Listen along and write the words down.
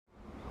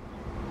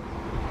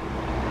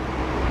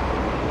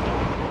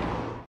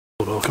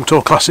Welcome to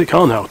our classic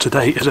car now.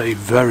 Today is a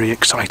very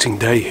exciting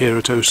day here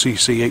at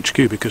OCC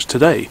HQ because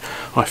today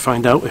I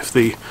find out if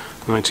the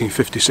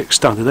 1956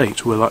 Standard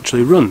 8 will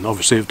actually run.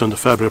 Obviously I've done a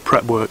fair bit of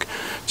prep work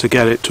to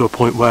get it to a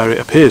point where it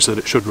appears that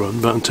it should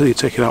run, but until you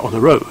take it out on the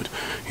road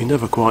you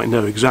never quite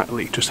know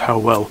exactly just how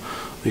well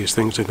these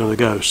things are going to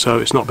go. So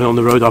it's not been on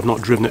the road, I've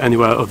not driven it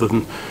anywhere other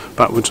than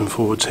backwards and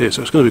forwards here,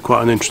 so it's going to be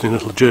quite an interesting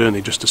little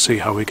journey just to see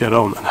how we get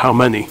on and how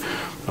many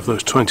of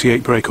those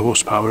 28 brake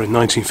horsepower in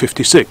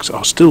 1956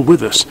 are still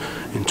with us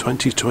in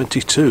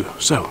 2022.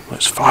 So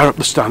let's fire up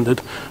the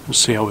Standard and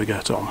see how we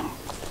get on.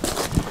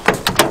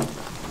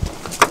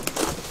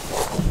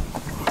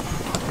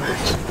 Right,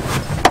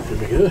 here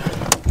we go.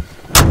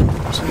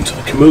 So into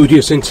the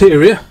commodious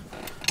interior.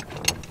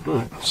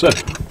 Right, so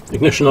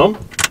ignition on.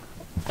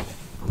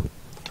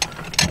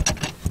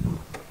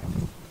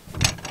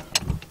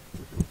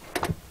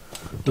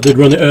 I did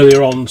run it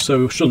earlier on,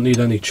 so shouldn't need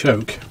any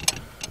choke.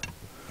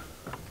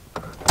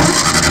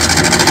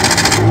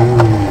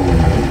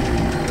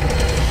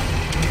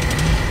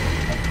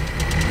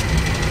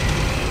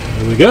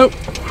 There we go.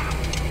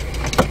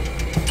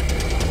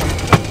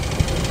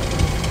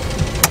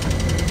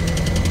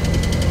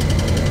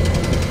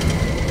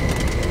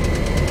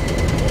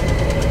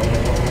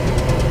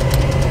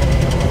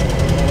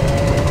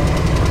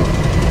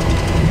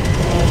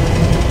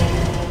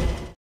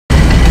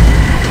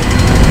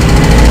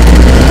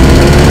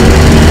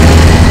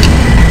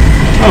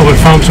 Oh, we've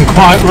found some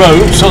quiet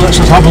roads, so let's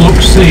just have a look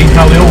to see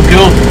how the old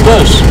girl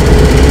does.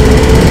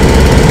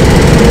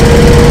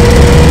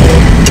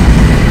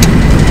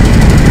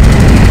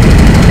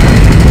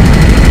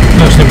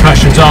 First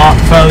impressions are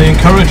fairly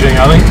encouraging,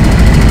 I think.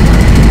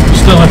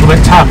 Still a little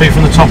bit tappy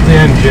from the top of the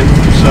engine,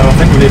 so I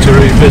think we need to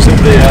revisit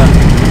the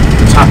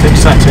tapping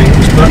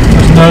settings, but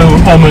there's no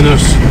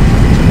ominous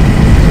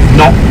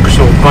knocks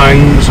or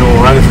bangs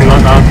or anything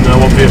like that. No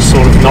obvious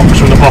sort of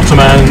knocks from the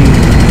bottom end.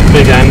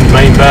 Big end,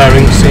 main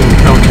bearings seem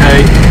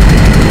okay.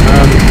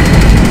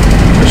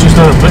 It's just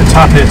a little bit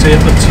tappy at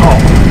the top.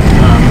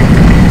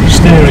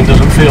 Steering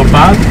doesn't feel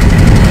bad.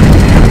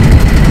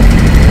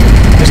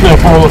 It's no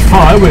ball of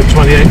fire with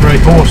 28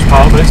 brake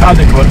horsepower, but it's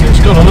adequate and it's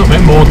got a little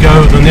bit more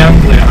go than the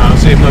Anglia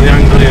has, even though the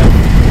Anglia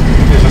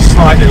is a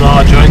slightly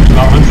larger engine,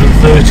 about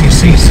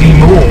 130cc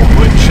more,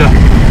 which at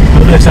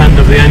this end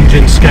of the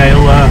engine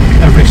scale,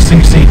 every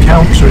cc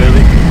counts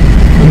really.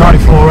 The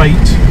 948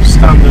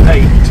 Standard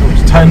 8, or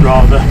 10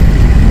 rather,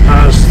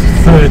 has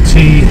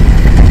 32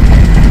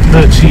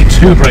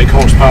 brake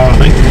horsepower, I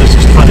think, and this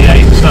is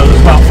 28, so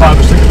there's about 5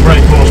 or 6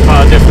 brake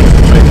horsepower difference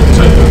between the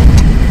two.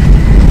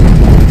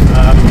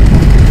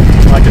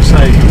 Like I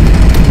say,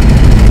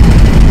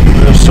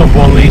 with a sub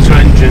 1 litre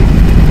engine,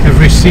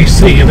 every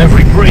cc and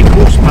every brake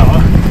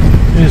horsepower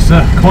is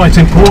quite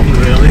important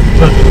really,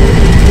 but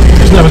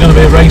it's never going to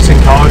be a racing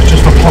car, it's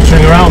just for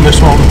pottering around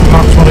this one, and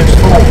that's what it's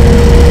for.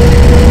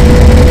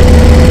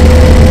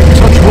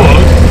 Touch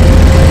wood,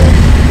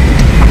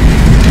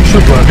 it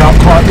should work out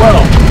quite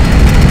well.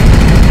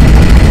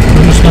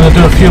 I'm just going to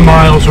do a few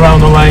miles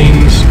around the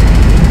lanes,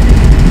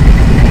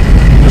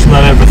 just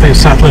let everything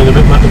settle in a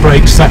bit, let the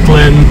brakes settle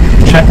in,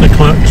 check the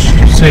clutch,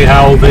 see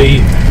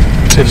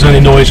if there's any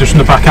noises from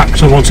the back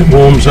axle once it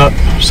warms up,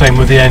 same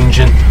with the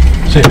engine,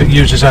 see if it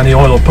uses any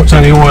oil or puts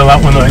any oil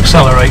out when they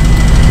accelerate.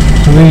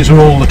 So these are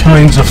all the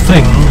kinds of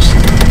things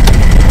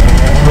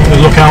that we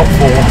look out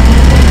for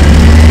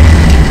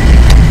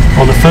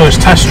on the first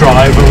test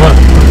drive of a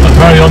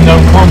very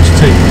unknown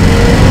quantity,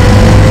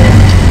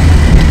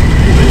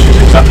 which is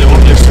exactly what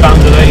this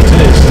Standard 8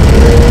 is.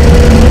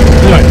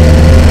 Anyway,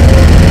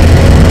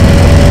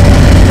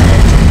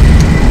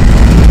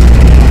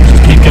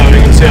 just keep going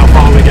and see how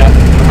far we get,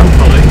 and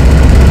hopefully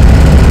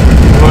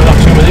we won't have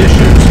too many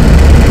issues.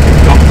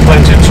 I've got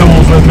plenty of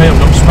tools with me, I've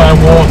got spare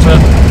water,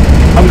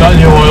 I haven't got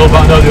any oil,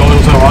 but I know the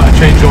oil's alright, I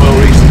changed oil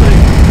recently,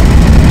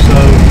 so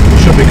we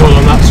should be good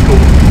on that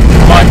score.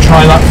 I might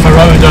try that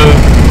foray, the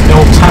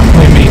old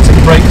tapping meter,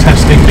 the brake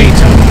testing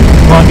meter.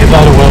 Might give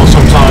that a whirl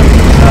sometime.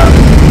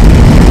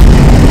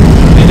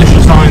 The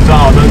initial signs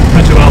are they're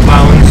pretty well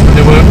balanced and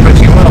they work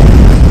pretty well.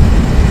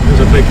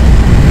 There's a big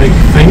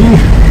thing.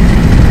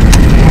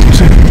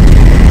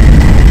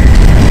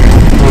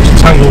 I want to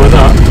tangle with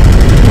that.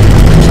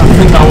 So I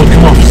think that would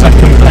come off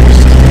second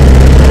best.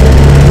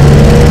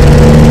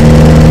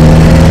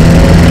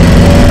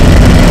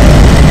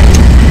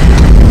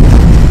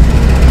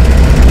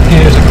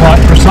 Gears are quite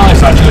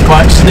precise actually,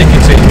 quite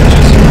snickety, which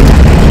is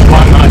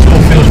quite nice. It all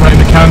feels very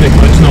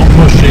mechanical, it's not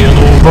mushy and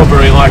all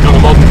rubbery like on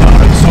a modern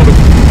car. It sort of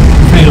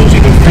feels,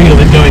 you can feel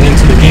it going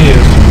into the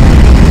gears,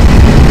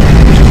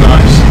 which is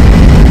nice.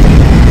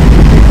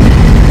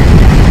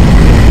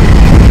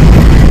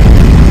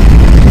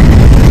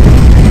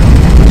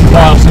 It's a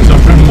while since I've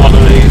driven one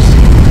of these.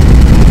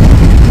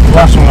 The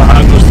last one I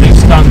had was the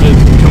Standard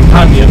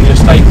Companion, the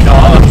estate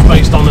car, that was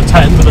based on the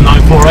 10 with the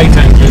 948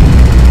 engine.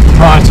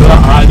 Prior to that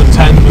I had a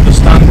 10 with the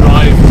stand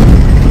drive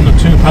and the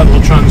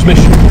 2-pedal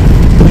transmission,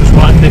 which was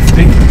quite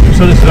nifty.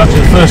 So this is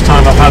actually the first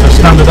time I've had a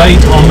Standard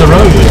 8 on the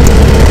road.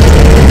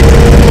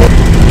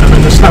 I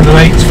mean the Standard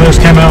Standard 8s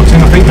first came out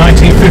in, I think,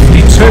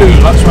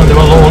 1952. That's when they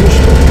were launched.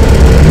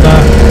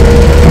 And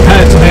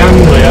compared to the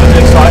Anglia,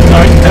 it's like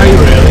night and day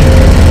really.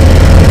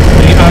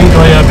 The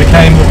Anglia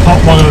became the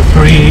top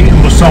 103 and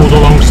was sold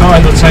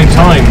alongside at the same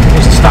time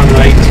as the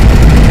Standard 8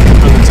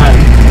 and the 10.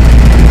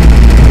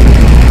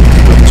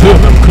 The two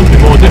of them couldn't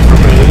be more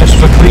different really. This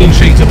was a clean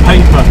sheet of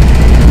paper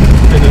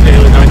in the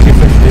early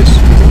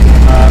 1950s.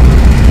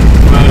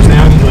 Whereas the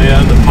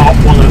Anglia, the top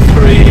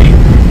 103,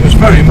 it was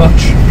very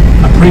much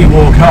a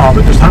pre-war car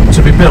that just happened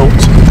to be built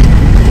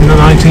in the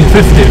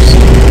 1950s.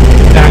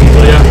 The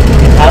Anglia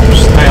and the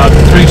Pops, they had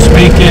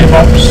 3-speed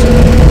gearbox,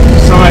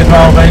 side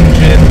valve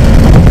engine,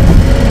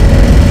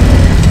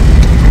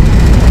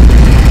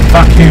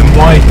 vacuum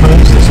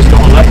wipers. This has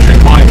got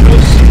electric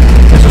wipers.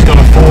 This has got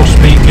a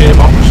 4-speed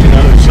gearbox, you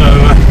know, so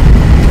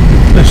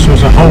this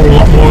was a whole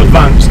lot more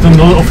advanced than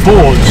the little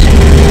Fords.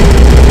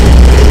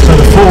 So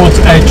the Fords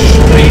edged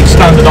the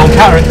Standard on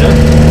character,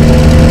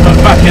 but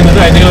back in the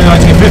day, in the early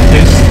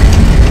 1950s,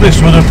 this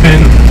would have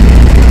been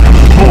a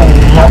whole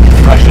lot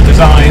fresher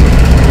design,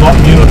 a lot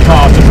newer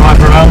car to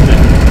drive around in,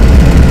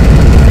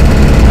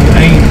 and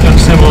aimed at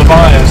similar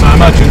buyers. I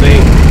imagine the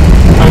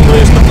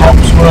Anglias and the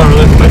Pops were a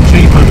little bit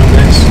cheaper than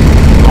this.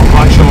 Not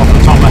quite sure off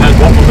the top of my head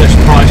what the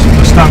list price of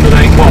the Standard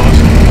 8 was,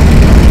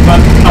 but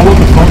I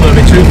wouldn't have thought they'd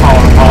be too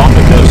far apart,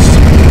 because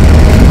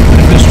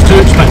if this was too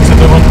expensive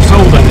they wouldn't have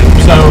sold any,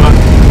 so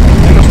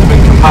they must have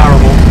been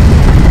comparable.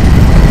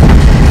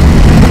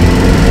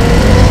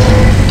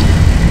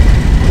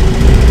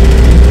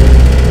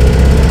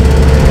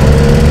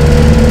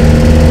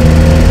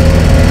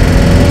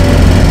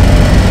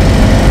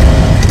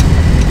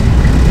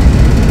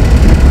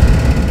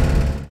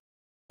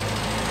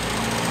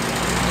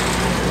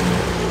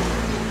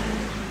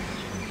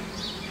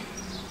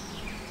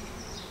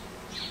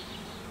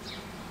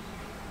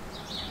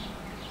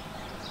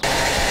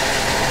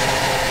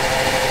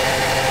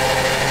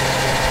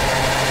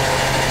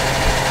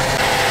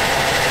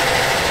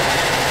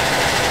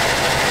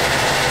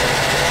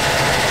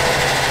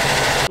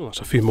 That's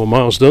a few more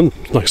miles done.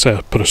 Like I say,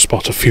 I put a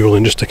spot of fuel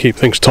in just to keep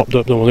things topped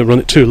up, don't want to run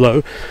it too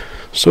low.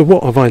 So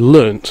what have I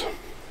learnt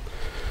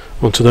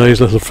on today's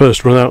little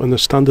first run out in the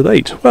Standard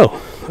 8?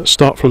 Well, let's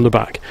start from the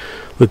back.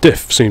 The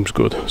diff seems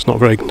good. It's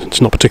not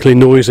particularly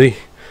noisy.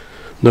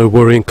 No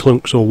worrying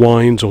clunks or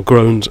whines or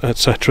groans,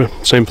 etc.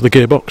 Same for the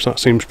gearbox, that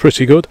seems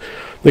pretty good.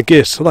 The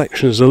gear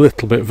selection is a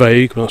little bit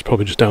vague, but that's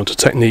probably just down to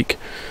technique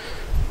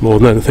more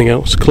than anything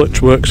else.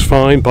 Clutch works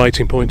fine,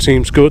 biting point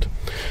seems good.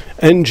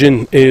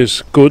 Engine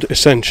is good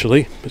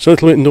essentially. It's a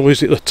little bit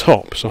noisy at the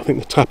top, so I think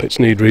the tappets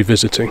need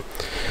revisiting.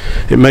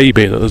 It may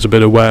be that there's a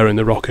bit of wear in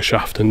the rocker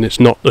shaft and it's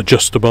not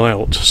adjustable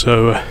out,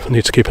 so I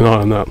need to keep an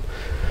eye on that.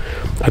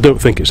 I don't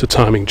think it's a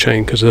timing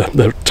chain, because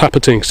the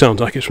tappeting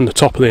sounds like it's from the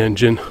top of the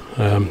engine,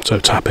 so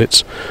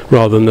tappets,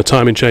 rather than the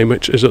timing chain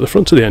which is at the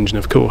front of the engine,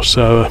 of course,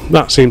 so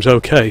that seems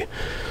okay.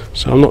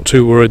 So I'm not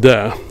too worried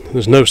there.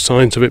 There's no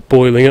signs of it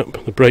boiling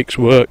up, the brakes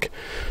work.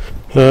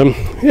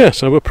 Yeah,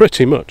 so we're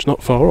pretty much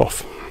not far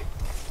off.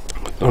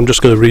 I'm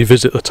just going to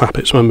revisit the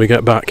tappets when we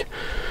get back,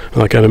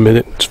 and I get a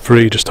minute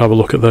free just to have a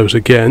look at those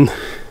again.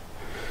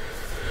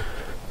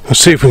 Let's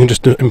see if we can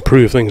just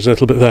improve things a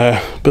little bit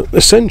there, but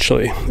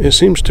essentially it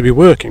seems to be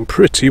working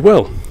pretty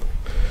well.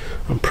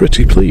 I'm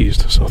pretty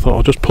pleased, so I thought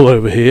I'll just pull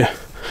over here,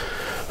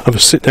 have a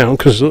sit down,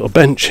 because there's a little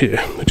bench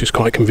here which is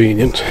quite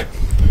convenient.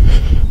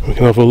 We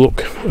can have a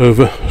look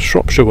over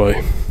Shropshire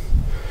way.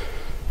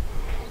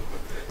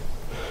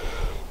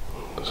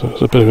 So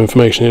there's a bit of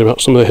information here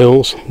about some of the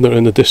hills that are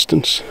in the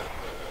distance.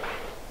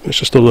 It's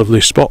just a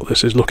lovely spot.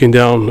 This is looking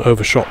down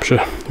over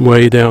Shropshire,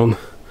 way down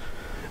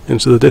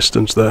into the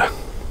distance there.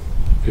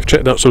 If you've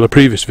checked out some of the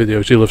previous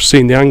videos, you'll have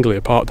seen the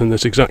Anglia parked in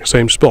this exact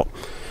same spot,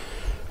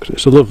 because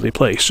it's a lovely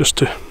place just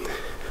to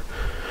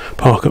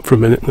park up for a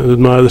minute and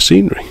admire the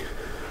scenery,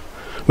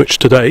 which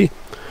today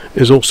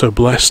is also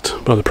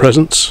blessed by the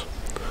presence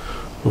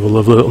of a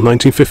lovely little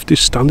 1950s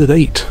Standard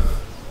 8.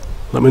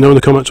 Let me know in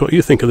the comments what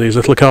you think of these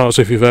little cars,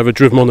 if you've ever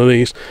driven one of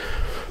these.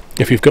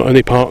 If you've got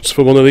any parts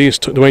for one of these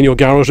tucked away in your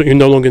garage that you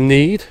no longer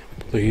need,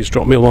 please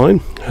drop me a line.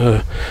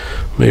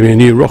 Maybe a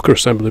new rocker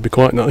assembly would be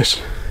quite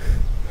nice.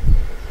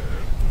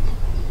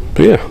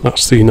 But yeah,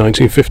 that's the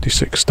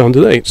 1956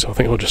 Standard 8, so I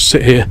think I'll just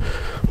sit here,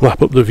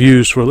 lap up the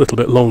views for a little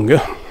bit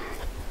longer,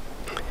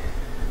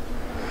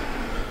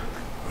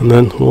 and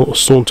then we'll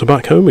saunter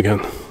back home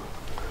again.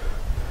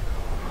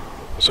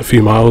 It's a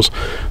few miles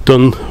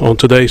done on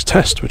today's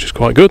test, which is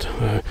quite good.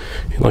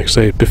 Like I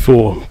say,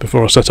 before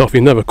I set off,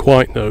 you never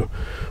quite know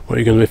what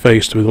you're going to be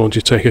faced with once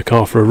you take a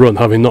car for a run,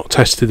 having not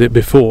tested it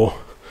before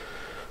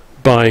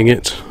buying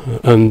it,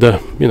 and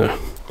you know,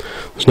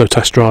 there's no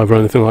test drive or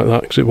anything like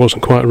that, because it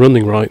wasn't quite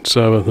running right,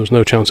 so there's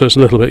no chance. So it's a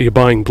little bit, you're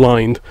buying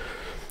blind,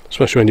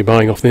 especially when you're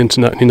buying off the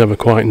internet, and you never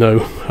quite know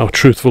how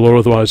truthful or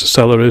otherwise the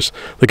seller is.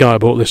 The guy I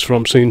bought this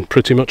from seemed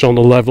pretty much on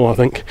the level, I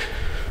think.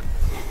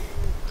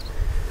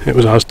 It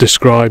was as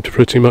described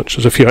pretty much.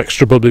 There's a few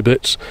extra bubbly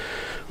bits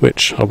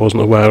which I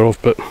wasn't aware of,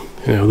 but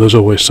You know, there's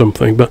always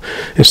something, but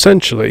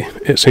essentially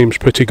it seems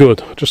pretty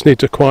good. I just need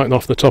to quieten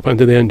off the top end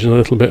of the engine a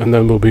little bit, and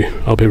then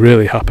I'll be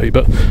really happy.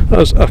 But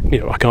as you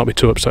know, I can't be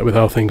too upset with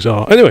how things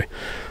are. Anyway,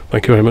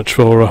 thank you very much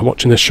for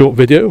watching this short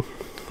video.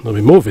 There'll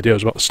be more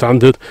videos about the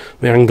Standard,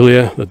 the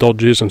Anglia, the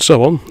Dodges, and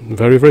so on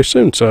very, very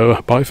soon.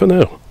 So bye for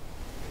now.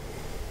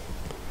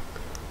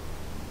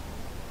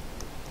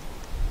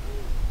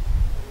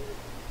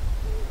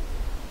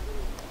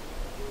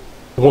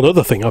 One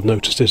other thing I've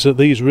noticed is that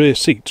these rear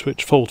seats,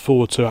 which fold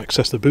forward to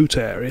access the boot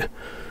area,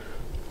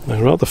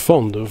 they're rather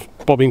fond of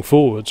bobbing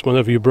forwards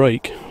whenever you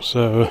brake.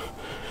 So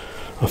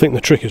I think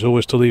the trick is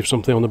always to leave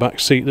something on the back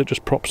seat that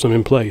just props them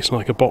in place,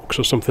 like a box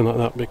or something like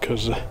that,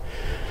 because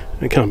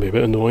it can be a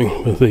bit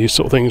annoying with these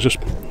sort of things just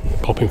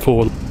popping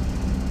forward.